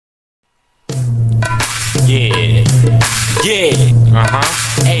Yeah.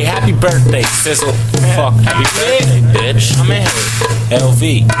 Hey, happy birthday, Sizzle. Fuck, happy birthday, bitch. I'm in here. LV.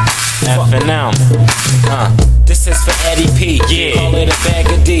 F&M. This is for Eddie P. Yeah. Call it a bag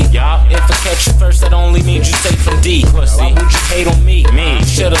of D. Yup. If I catch you first, that only means you safe from D. Pussy. Why would you hate on me? Me.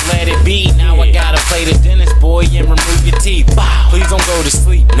 Should've let it be. Now I gotta play the dentist, boy, and remove your teeth. Please don't go to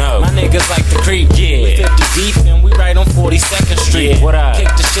sleep. No. My niggas like to creep. Yeah. We 50 deep and we right on 42nd Street. Yeah. What up? Kick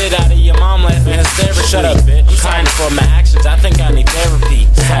the shit out of your mom laughing hysterically. Shut up, bitch. I'm kind for my actions. I think I need therapy.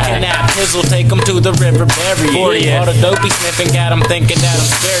 Kidnap Pizzle, take him to the river, bury it. All the dope he sniffing got him thinking that I'm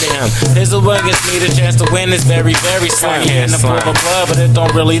scared of him. Pizzle gets me the chance to win is very, very slim. He in the pull the blood, but it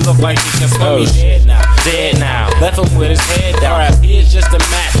don't really look like he can swim. He's dead now. Dead now. Left him with his head down. R.I.P. is just a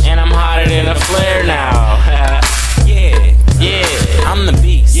match, and I'm hotter than a flare now. Yeah, I'm the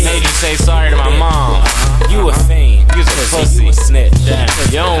beast. Made you say sorry to my mom. You a fiend. You's a pussy. You a snitch.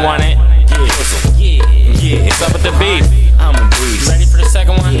 You don't want it. Yeah. What's up with the beef? I'm a beast. Ready for the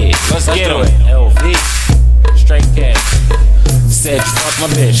second one? Yeah. Let's get do him. it. LV. Straight cash. Said you fuck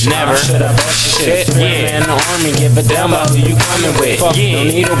my bitch. Never. Should I bust your shit? Yeah. Man in the army, give a damn about who you coming with. Fuck Yeah. no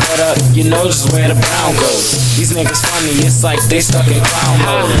needle, but you know this is where the brown goes. These niggas funny, it's like they stuck in clown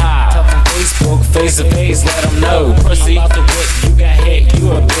mode. Tough on Facebook, face to face, let them know. Pussy. I'm about to whip, you got hit,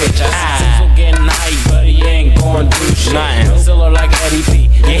 you a bitch. I see Sizzle getting hype, but he ain't gon' do shit. Nothing. Still look like Eddie P.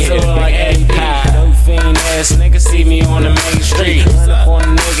 Still look like Eddie P. No fiend ass niggas see me on the main street. Run up on a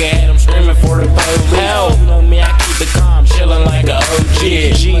nigga, had him screaming for the police. Help. You know me, I keep it calm, chillin' like a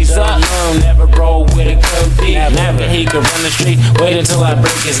OG. G's up. Alone, never roll with a code D. Never. He could run the street, wait until I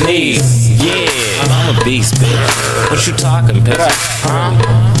break his knees. Yeah. I'm a beast, bitch. What you talking, Pizzle? Huh?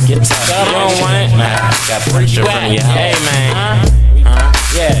 Get tough. You don't want it? Nah, got punched in front of your house. Hey, man.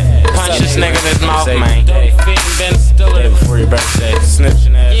 Yeah. Punch this nigga in his mouth, Say, man. Dope fiend Ben Stiller before your birthday.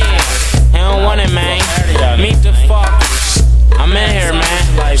 Snitching ass. Yeah. He don't want it, man. Meet the fuckers. I'm in here, man.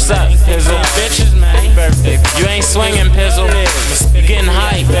 What's up, Pizzle? Bitches, man. You ain't swinging, Pizzle. You getting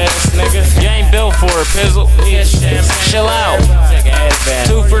hype, ass nigga. You ain't built for it, Pizzle. Chill out.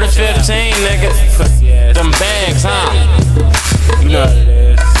 2 for the 15, nigga. Them bags, huh? You know what it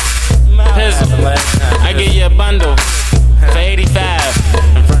is. Pizzle. I give you a bundle for 85.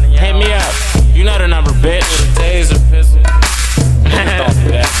 Hit me up. You know the number, bitch. Taser, Pizzle.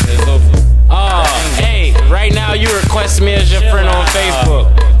 Oh, hey, right now you request me as your friend on Facebook.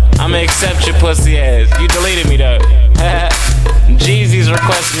 I'ma accept your pussy ass. You deleted me though. Jeezy's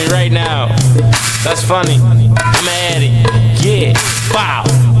requesting me right now. That's funny. I'ma add it. Yeah. Bow,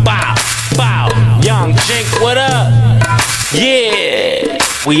 bow, bow. Young Jink, what up? Yeah.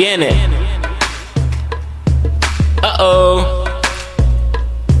 We in it. Uh-oh.